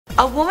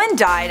A woman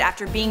died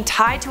after being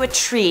tied to a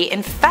tree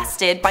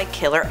infested by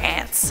killer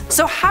ants.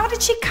 So how did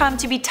she come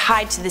to be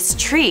tied to this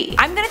tree?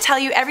 I'm gonna tell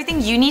you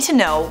everything you need to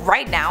know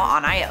right now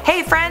on IO.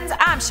 Hey friends,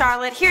 I'm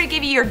Charlotte, here to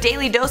give you your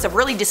daily dose of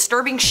really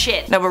disturbing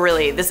shit. No, but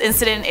really, this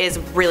incident is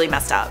really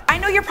messed up. I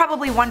know you're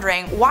probably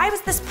wondering, why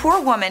was this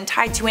poor woman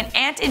tied to an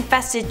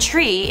ant-infested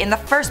tree in the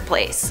first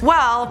place?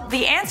 Well,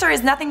 the answer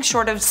is nothing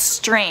short of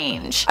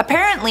strange.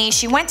 Apparently,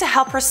 she went to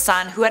help her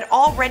son who had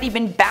already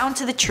been bound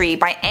to the tree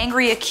by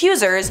angry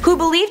accusers who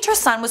believed her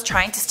son was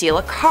trying to steal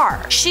a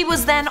car. She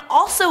was then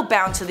also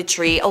bound to the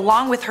tree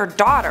along with her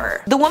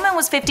daughter. The woman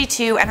was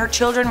 52 and her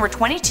children were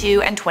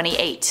 22 and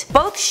 28.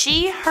 Both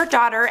she, her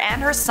daughter,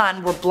 and her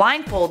son were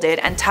blindfolded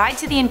and tied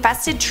to the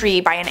infested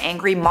tree by an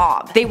angry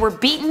mob. They were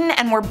beaten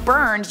and were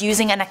burned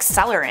using an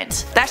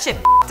accelerant. That shit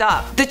f***ed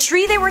up. The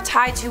tree they were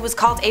tied to was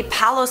called a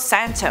Palo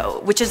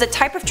Santo, which is a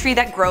type of tree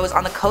that grows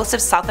on the coast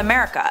of South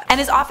America and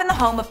is often the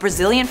home of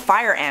Brazilian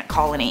fire ant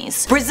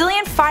colonies.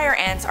 Brazilian fire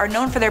ants are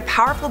known for their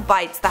powerful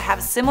bites that have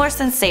a similar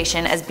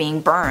sensation as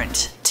being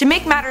burned. To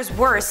make matters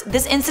worse,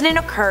 this incident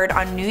occurred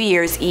on New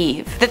Year's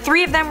Eve. The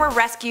three of them were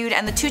rescued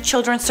and the two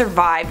children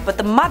survived, but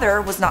the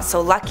mother was not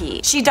so lucky.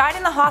 She died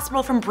in the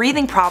hospital from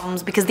breathing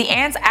problems because the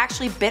ants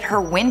actually bit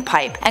her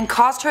windpipe and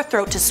caused her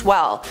throat to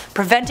swell,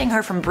 preventing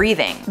her from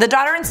breathing. The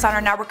daughter and son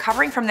are now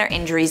recovering from their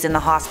injuries in the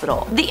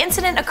hospital. The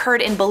incident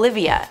occurred in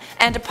Bolivia,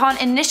 and upon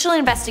initial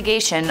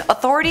investigation,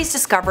 authorities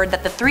discovered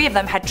that the three of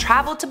them had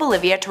traveled to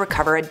Bolivia to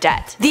recover a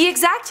debt. The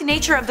exact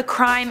nature of the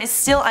crime is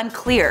still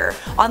unclear.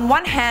 On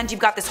one hand, you've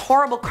got this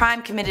horrible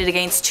crime committed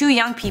against two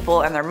young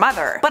people and their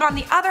mother, but on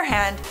the other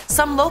hand,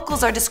 some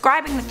locals are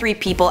describing the three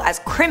people as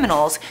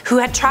criminals who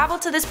had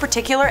traveled to this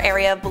particular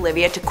area of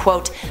Bolivia to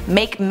quote,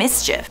 make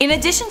mischief. In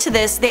addition to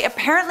this, they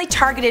apparently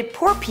targeted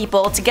poor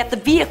people to get the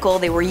vehicle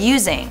they were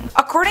using.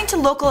 According to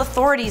local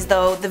authorities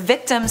though, the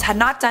victims had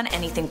not done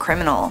anything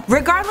criminal.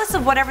 Regardless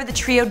of whatever the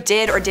trio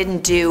did or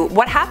didn't do,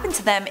 what happened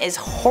to them is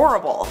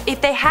horrible.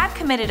 If they had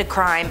committed a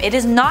crime, it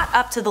is not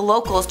up to the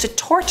locals to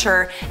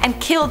torture and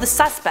kill the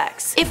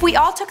suspects. If we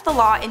all took the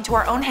law into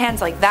our own hands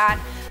like that,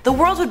 the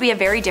world would be a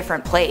very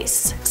different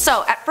place.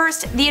 So at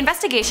first, the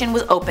investigation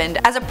was opened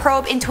as a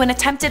probe into an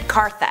attempted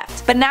car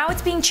theft, but now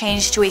it's being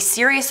changed to a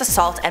serious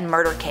assault and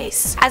murder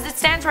case. As it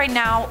stands right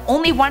now,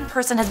 only one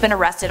person has been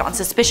arrested on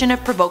suspicion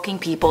of provoking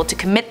people to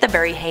commit the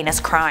very heinous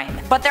crime.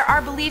 But there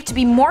are believed to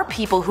be more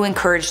people who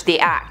encouraged the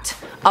act.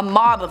 A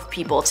mob of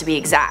people to be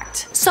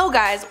exact. So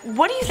guys,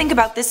 what do you think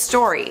about this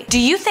story? Do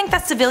you think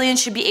that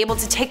civilians should be able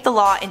to take the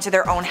law into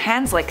their own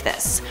hands like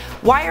this?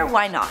 Why or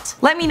why not?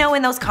 Let me know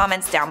in those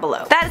comments down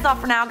below. That is all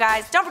for now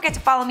guys. Don't forget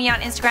to follow me on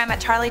Instagram at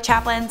Charlie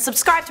Chaplin,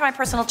 subscribe to my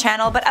personal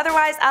channel, but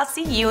otherwise I'll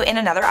see you in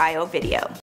another IO video.